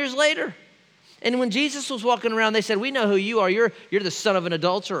 2,000 years later. And when Jesus was walking around, they said, we know who you are. You're the son of an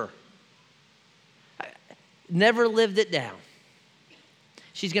adulterer. Never lived it down.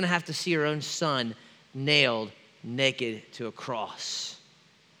 She's going to have to see her own son nailed naked to a cross.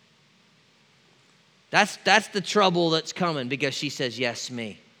 That's the trouble that's coming because she says, yes,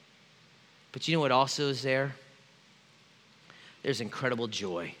 me. But you know what also is there? There's incredible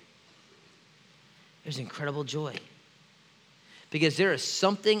joy. There's incredible joy. Because there is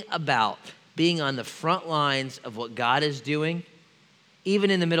something about being on the front lines of what God is doing, even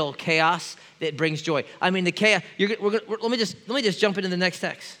in the middle of chaos, that brings joy. I mean, the chaos. Let me just jump into the next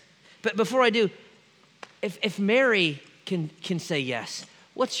text. But before I do, if Mary can say yes,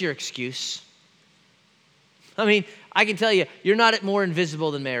 what's your excuse? I mean, I can tell you, you're not more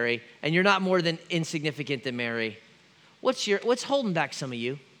invisible than Mary, and you're not more than insignificant than Mary. What's holding back some of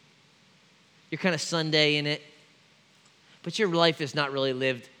you? You're kind of Sunday in it. But your life is not really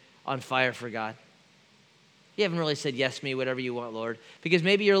lived on fire for God. You haven't really said, yes, me, whatever you want, Lord. Because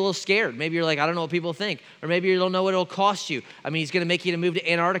maybe you're a little scared. Maybe you're like, I don't know what people think. Or maybe you don't know what it'll cost you. I mean, he's going to make you to move to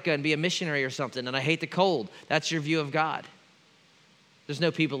Antarctica and be a missionary or something. And I hate the cold. That's your view of God. There's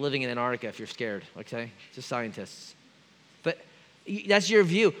no people living in Antarctica if you're scared, okay? Just scientists. But that's your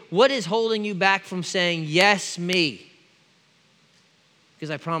view. What is holding you back from saying, yes, me?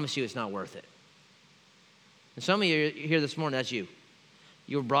 Because I promise you it's not worth it. And some of you are here this morning, that's you.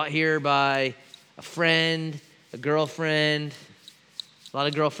 You were brought here by a friend, a girlfriend. A lot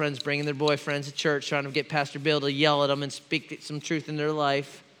of girlfriends bringing their boyfriends to church, trying to get Pastor Bill to yell at them and speak some truth in their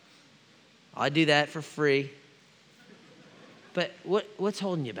life. I do that for free. But what's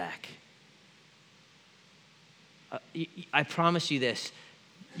holding you back? I promise you this.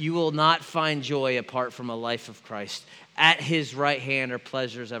 You will not find joy apart from a life of Christ. At his right hand are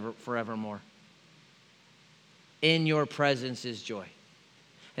pleasures forevermore. In your presence is joy.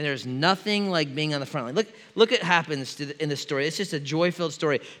 And there's nothing like being on the front line. Look what happens in the story. It's just a joy-filled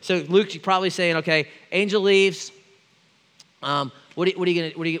story. So Luke's probably saying, okay, angel leaves. What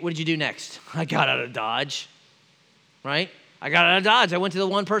did you do next? I got out of Dodge, right? I got out of Dodge. I went to the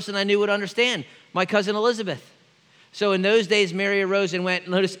one person I knew would understand, my cousin Elizabeth. So in those days, Mary arose and went,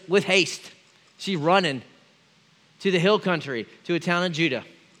 notice, with haste. She's running to the hill country, to a town in Judah.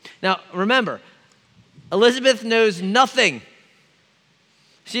 Now, remember, Elizabeth knows nothing.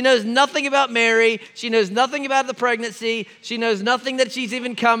 She knows nothing about Mary. She knows nothing about the pregnancy. She knows nothing that she's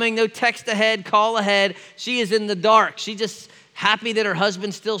even coming. No text ahead, call ahead. She is in the dark. She's just happy that her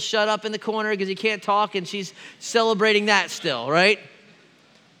husband's still shut up in the corner because he can't talk, and she's celebrating that still, right?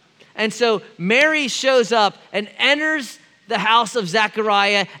 And so Mary shows up and enters the house of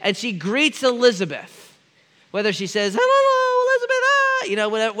Zechariah, and she greets Elizabeth. Whether she says, hello,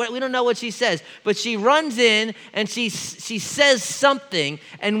 Elizabeth, we don't know what she says. But she runs in and she says something,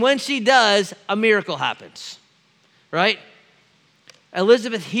 and when she does, a miracle happens, right?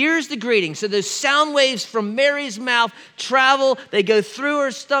 Elizabeth hears the greeting. So those sound waves from Mary's mouth travel. They go through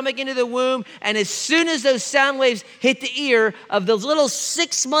her stomach into the womb. And as soon as those sound waves hit the ear of the little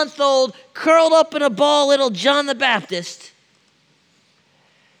 6-month-old, curled up in a ball little John the Baptist,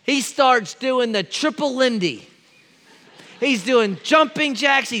 he starts doing the triple Lindy. He's doing jumping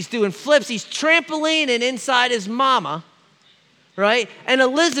jacks. He's doing flips. He's trampolining inside his mama, right? And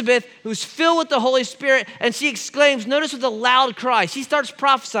Elizabeth, who's filled with the Holy Spirit, and she exclaims, notice with a loud cry, she starts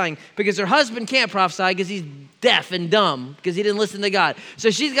prophesying because her husband can't prophesy because he's deaf and dumb because he didn't listen to God. So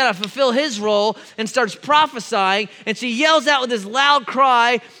she's got to fulfill his role and starts prophesying, and she yells out with this loud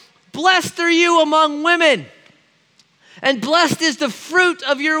cry, blessed are you among women, and blessed is the fruit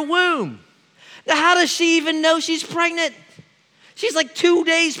of your womb. Now, how does she even know she's pregnant? She's like 2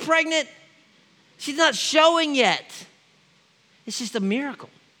 days pregnant. She's not showing yet. It's just a miracle.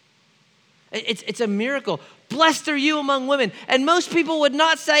 It's a miracle. Blessed are you among women. And most people would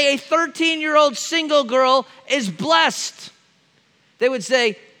not say a 13-year-old single girl is blessed. They would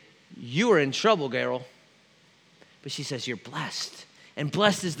say, you are in trouble, girl. But she says, you're blessed. And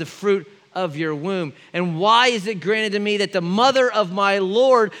blessed is the fruit of your womb. And why is it granted to me that the mother of my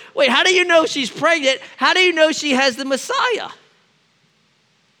Lord, wait, how do you know she's pregnant? How do you know she has the Messiah?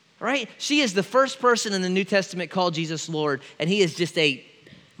 Right? She is the first person in the New Testament called Jesus Lord, and he is just a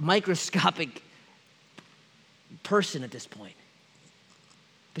microscopic person at this point.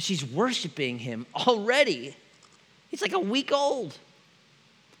 But she's worshiping him already. He's like a week old.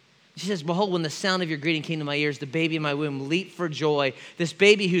 She says, behold, when the sound of your greeting came to my ears, the baby in my womb leaped for joy. This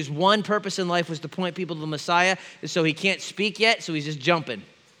baby whose one purpose in life was to point people to the Messiah, and so he can't speak yet, so he's just jumping.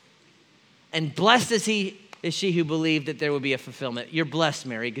 And blessed is she who believed that there would be a fulfillment. You're blessed,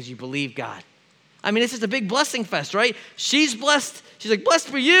 Mary, because you believe God. I mean, it's just a big blessing fest, right? She's blessed. She's like,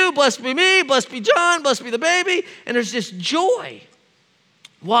 blessed be you, blessed be me, blessed be John, blessed be the baby. And there's just joy.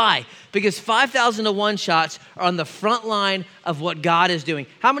 Why? Because 5,000 to 1 shots are on the front line of what God is doing.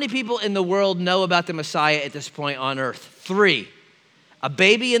 How many people in the world know about the Messiah at this point on earth? 3. A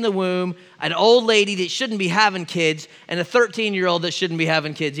baby in the womb, an old lady that shouldn't be having kids, and a 13-year-old that shouldn't be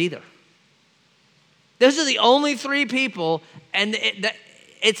having kids either. Those are the only 3 people, and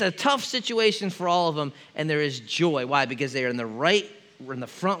it's a tough situation for all of them, and there is joy. Why? Because they are in the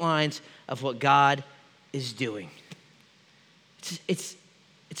front lines of what God is doing. It's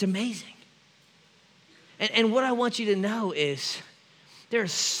amazing. And what I want you to know is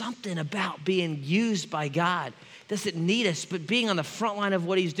there's something about being used by God. Doesn't need us, but being on the front line of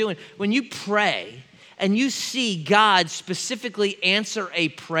what he's doing. When you pray and you see God specifically answer a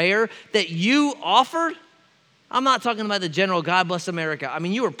prayer that you offered, I'm not talking about the general, God bless America. I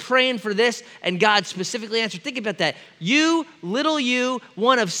mean, you were praying for this and God specifically answered. Think about that. You, little you,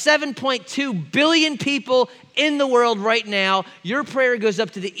 one of 7.2 billion people in the world right now, your prayer goes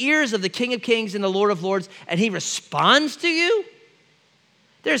up to the ears of the King of Kings and the Lord of Lords, and he responds to you?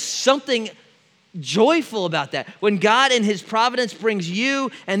 There's something joyful about that. When God in his providence brings you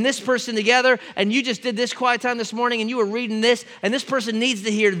and this person together, and you just did this quiet time this morning and you were reading this, and this person needs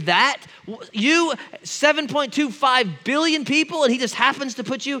to hear that. You, 7.25 billion people, and he just happens to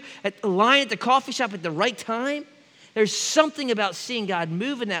put you at the line at the coffee shop at the right time. There's something about seeing God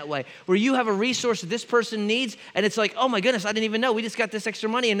move in that way, where you have a resource that this person needs, and it's like, oh my goodness, I didn't even know. We just got this extra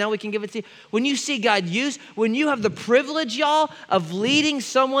money, and now we can give it to you. When you see God use, when you have the privilege, y'all, of leading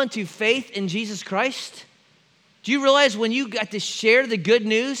someone to faith in Jesus Christ, do you realize when you got to share the good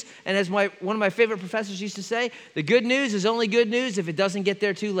news, and as one of my favorite professors used to say, the good news is only good news if it doesn't get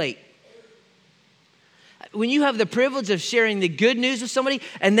there too late. When you have the privilege of sharing the good news with somebody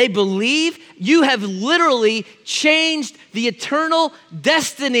and they believe, you have literally changed the eternal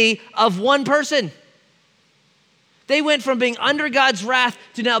destiny of one person. They went from being under God's wrath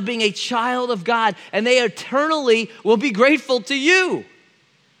to now being a child of God, and they eternally will be grateful to you.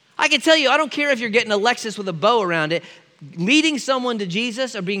 I can tell you, I don't care if you're getting a Lexus with a bow around it, leading someone to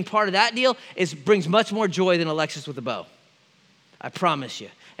Jesus or being part of that deal brings much more joy than a Lexus with a bow. I promise you,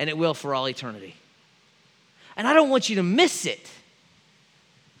 and it will for all eternity. And I don't want you to miss it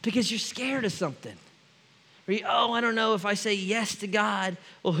because you're scared of something. I don't know if I say yes to God.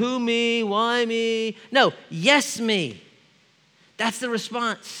 Well, who me? Why me? No, yes me. That's the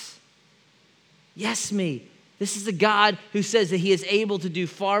response. Yes me. This is a God who says that he is able to do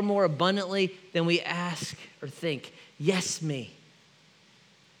far more abundantly than we ask or think. Yes me.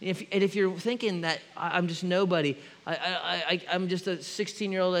 And if you're thinking that I'm just nobody, I'm just a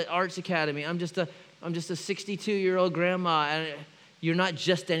 16-year-old at Arts Academy, I'm just a 62-year-old grandma, and you're not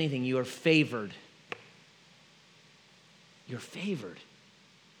just anything. You are favored. You're favored.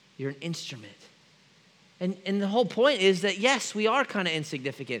 You're an instrument. And the whole point is that, yes, we are kind of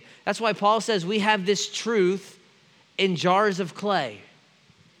insignificant. That's why Paul says we have this truth in jars of clay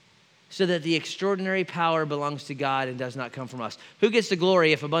so that the extraordinary power belongs to God and does not come from us. Who gets the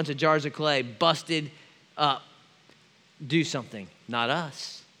glory if a bunch of jars of clay busted up do something? Not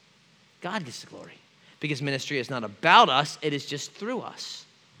us. God gets the glory. Because ministry is not about us, it is just through us.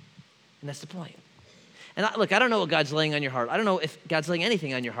 And that's the point. And I don't know what God's laying on your heart. I don't know if God's laying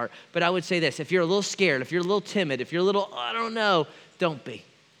anything on your heart, but I would say this: if you're a little scared, if you're a little timid, if you're a little, I don't know, don't be.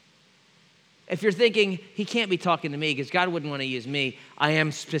 If you're thinking, he can't be talking to me because God wouldn't want to use me, I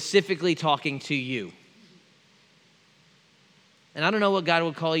am specifically talking to you. And I don't know what God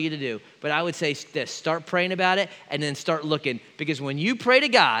would call you to do, but I would say this: start praying about it and then start looking. Because when you pray to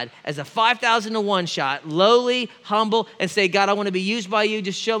God as a 5,000 to 1 shot, lowly, humble, and say, God, I want to be used by you.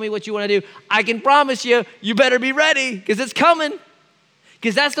 Just show me what you want to do. I can promise you, you better be ready because it's coming.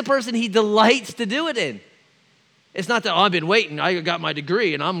 Because that's the person he delights to do it in. It's not that, I've been waiting. I got my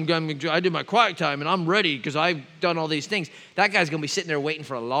degree and I do my quiet time and I'm ready because I've done all these things. That guy's going to be sitting there waiting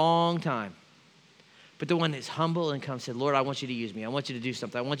for a long time. But the one that's humble and comes and said, Lord, I want you to use me. I want you to do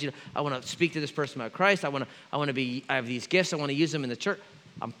something. I want to speak to this person about Christ. I have these gifts. I want to use them in the church.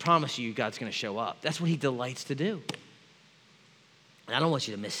 I promise you, God's going to show up. That's what he delights to do. And I don't want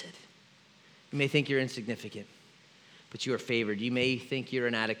you to miss it. You may think you're insignificant, but you are favored. You may think you're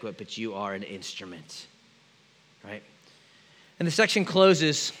inadequate, but you are an instrument, right? And the section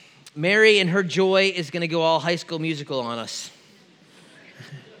closes. Mary in her joy is going to go all High School Musical on us.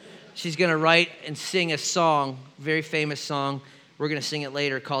 She's going to write and sing a song, very famous song. We're going to sing it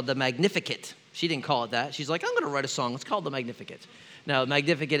later, called the Magnificat. She didn't call it that. She's like, I'm going to write a song. It's called the Magnificat. No,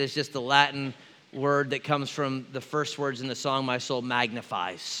 Magnificat is just the Latin word that comes from the first words in the song, My Soul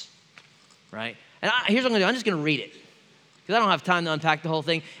Magnifies, right? And here's what I'm going to do. I'm just going to read it because I don't have time to unpack the whole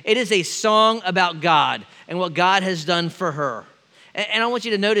thing. It is a song about God and what God has done for her. And I want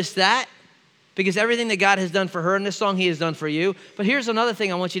you to notice that. Because everything that God has done for her in this song, he has done for you. But here's another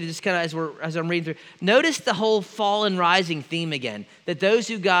thing I want you to just kind of, as I'm reading through, notice the whole fall and rising theme again. That those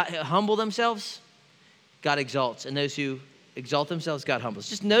who humble themselves, God exalts. And those who exalt themselves, God humbles.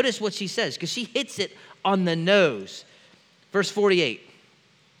 Just notice what she says, because she hits it on the nose. Verse 48.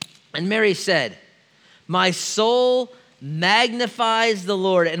 And Mary said, my soul magnifies the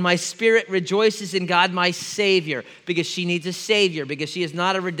Lord, and my spirit rejoices in God, my Savior, because she needs a Savior, because she is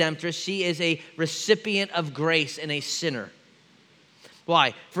not a redemptress. She is a recipient of grace and a sinner.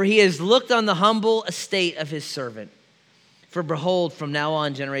 Why? For he has looked on the humble estate of his servant. For behold, from now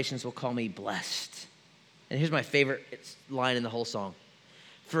on, generations will call me blessed. And here's my favorite line in the whole song.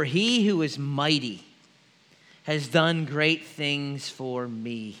 For he who is mighty has done great things for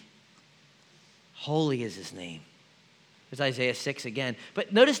me. Holy is his name. There's Isaiah 6 again.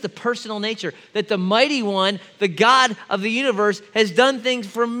 But notice the personal nature, that the mighty one, the God of the universe, has done things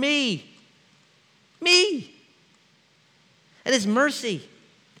for me. Me. And his mercy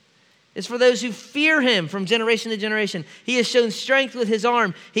is for those who fear him from generation to generation. He has shown strength with his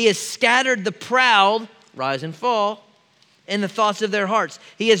arm. He has scattered the proud, rise and fall, in the thoughts of their hearts.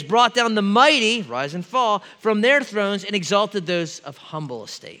 He has brought down the mighty, rise and fall, from their thrones and exalted those of humble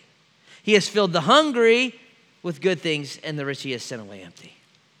estate. He has filled the hungry with good things, and the rich he has sent away empty.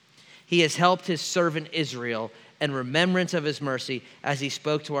 He has helped his servant Israel in remembrance of his mercy as he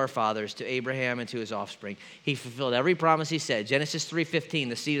spoke to our fathers, to Abraham and to his offspring. He fulfilled every promise he said. Genesis 3:15,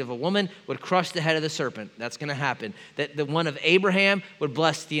 the seed of a woman would crush the head of the serpent. That's going to happen. That the one of Abraham would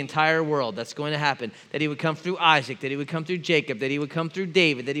bless the entire world. That's going to happen. That he would come through Isaac, that he would come through Jacob, that he would come through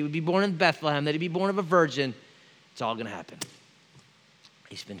David, that he would be born in Bethlehem, that he'd be born of a virgin. It's all going to happen.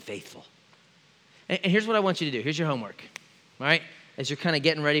 He's been faithful. And here's what I want you to do. Here's your homework, all right? As you're kind of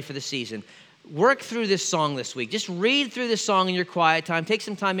getting ready for the season. Work through this song this week. Just read through this song in your quiet time. Take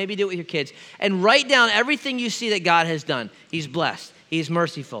some time, maybe do it with your kids, and write down everything you see that God has done. He's blessed. He's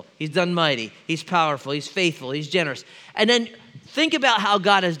merciful. He's done mighty. He's powerful. He's faithful. He's generous. And then think about how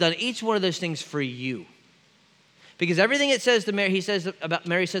God has done each one of those things for you. Because everything it says to Mary,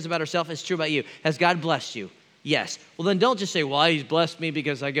 Mary says about herself is true about you. Has God blessed you? Yes. Well, then don't just say, well, he's blessed me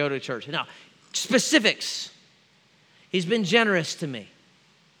because I go to church. No. Specifics. He's been generous to me.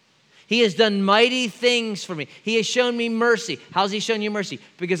 He has done mighty things for me. He has shown me mercy. How's he shown you mercy?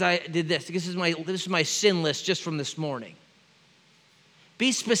 Because I did this. This is my sin list just from this morning.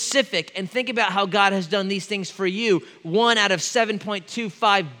 Be specific and think about how God has done these things for you. 1 out of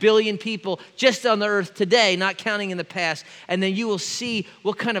 7.25 billion people just on the earth today, not counting in the past. And then you will see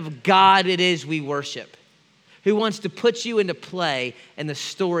what kind of God it is we worship, who wants to put you into play in the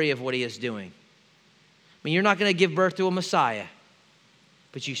story of what he is doing. I mean, you're not going to give birth to a Messiah,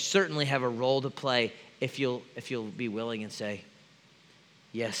 but you certainly have a role to play if you'll be willing and say,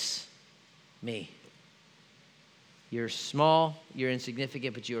 yes, me. You're small, you're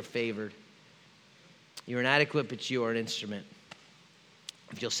insignificant, but you are favored. You're inadequate, but you are an instrument.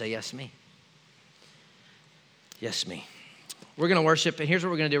 If you'll say, yes, me. Yes, me. We're going to worship, and here's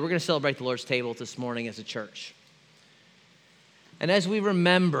what we're going to do. We're going to celebrate the Lord's table this morning as a church. And as we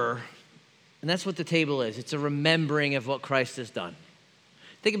remember, and that's what the table is. It's a remembering of what Christ has done.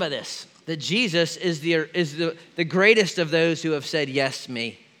 Think about this, that Jesus is the greatest of those who have said, yes,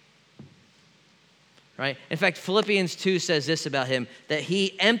 me. Right? In fact, Philippians 2 says this about him, that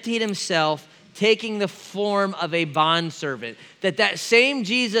he emptied himself, taking the form of a bondservant. That same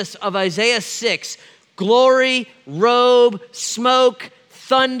Jesus of Isaiah 6, glory, robe, smoke,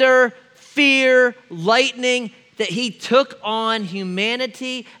 thunder, fear, lightning, that he took on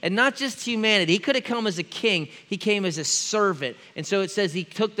humanity, and not just humanity. He could have come as a king. He came as a servant. And so it says he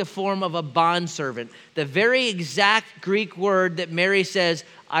took the form of a bondservant. The very exact Greek word that Mary says,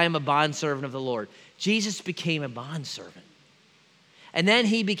 I am a bondservant of the Lord. Jesus became a bondservant. And then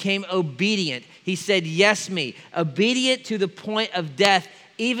he became obedient. He said, yes, me. Obedient to the point of death,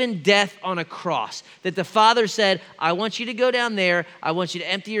 even death on a cross. That the Father said, I want you to go down there. I want you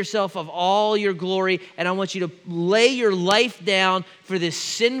to empty yourself of all your glory. And I want you to lay your life down for this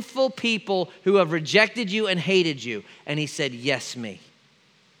sinful people who have rejected you and hated you. And he said, yes, me.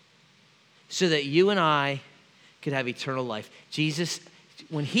 So that you and I could have eternal life. Jesus,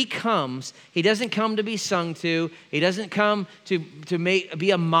 when he comes, he doesn't come to be sung to. He doesn't come to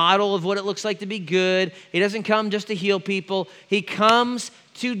be a model of what it looks like to be good. He doesn't come just to heal people. He comes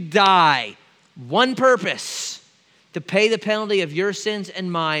to die. One purpose, to pay the penalty of your sins and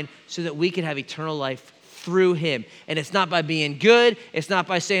mine so that we can have eternal life through him. And it's not by being good. It's not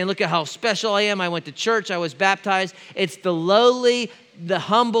by saying, look at how special I am. I went to church. I was baptized. It's the lowly, the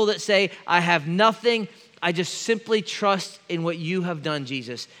humble that say, I have nothing. I just simply trust in what you have done,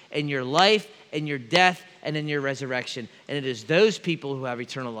 Jesus, in your life, in your death, and in your resurrection. And it is those people who have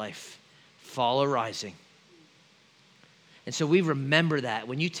eternal life. Fall arising. And so we remember that.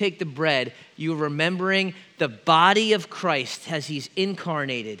 When you take the bread, you're remembering the body of Christ as he's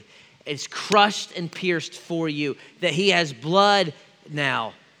incarnated. It's crushed and pierced for you. That he has blood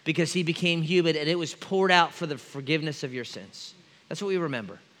now because he became human and it was poured out for the forgiveness of your sins. That's what we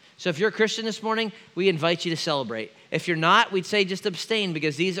remember. So if you're a Christian this morning, we invite you to celebrate. If you're not, we'd say just abstain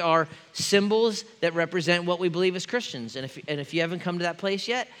because these are symbols that represent what we believe as Christians. And if you haven't come to that place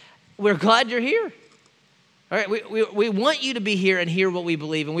yet, we're glad you're here. All right, we want you to be here and hear what we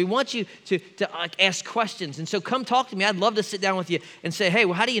believe, and we want you to ask questions. And so come talk to me. I'd love to sit down with you and say, hey,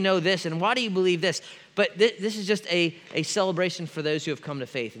 well, how do you know this, and why do you believe this? But this is just a celebration for those who have come to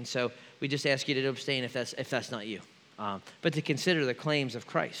faith. And so we just ask you to abstain if that's not you, but to consider the claims of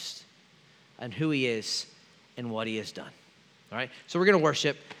Christ and who he is and what he has done. All right, so we're going to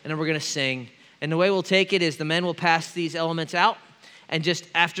worship, and then we're going to sing. And the way we'll take it is the men will pass these elements out. And just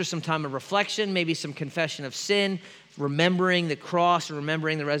after some time of reflection, maybe some confession of sin, remembering the cross,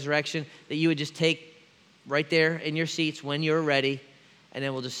 remembering the resurrection, that you would just take right there in your seats when you're ready, and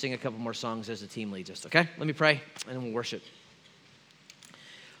then we'll just sing a couple more songs as the team leads us, okay? Let me pray, and then we'll worship.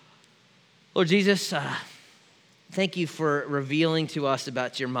 Lord Jesus, thank you for revealing to us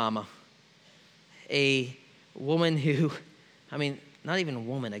about your mama, a woman who, not even a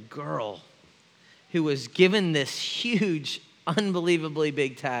woman, a girl who was given this huge, unbelievably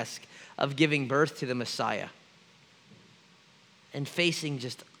big task of giving birth to the Messiah and facing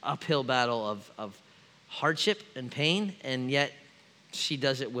just uphill battle of hardship and pain, and yet she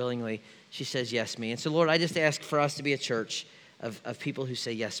does it willingly. She says, yes, me. And so, Lord, I just ask for us to be a church of people who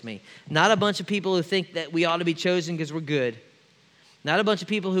say, yes, me. Not a bunch of people who think that we ought to be chosen because we're good. Not a bunch of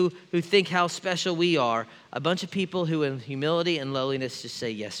people who think how special we are. A bunch of people who in humility and lowliness just say,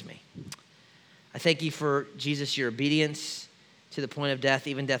 yes, me. I thank you for, Jesus, your obedience to the point of death,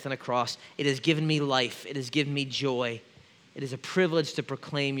 even death on a cross. It has given me life. It has given me joy. It is a privilege to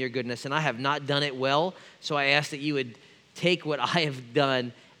proclaim your goodness, and I have not done it well, so I ask that you would take what I have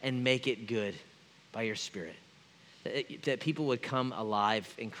done and make it good by your Spirit, that people would come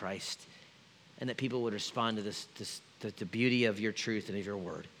alive in Christ, and that people would respond to the beauty of your truth and of your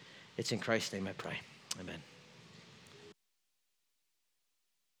word. It's in Christ's name I pray. Amen.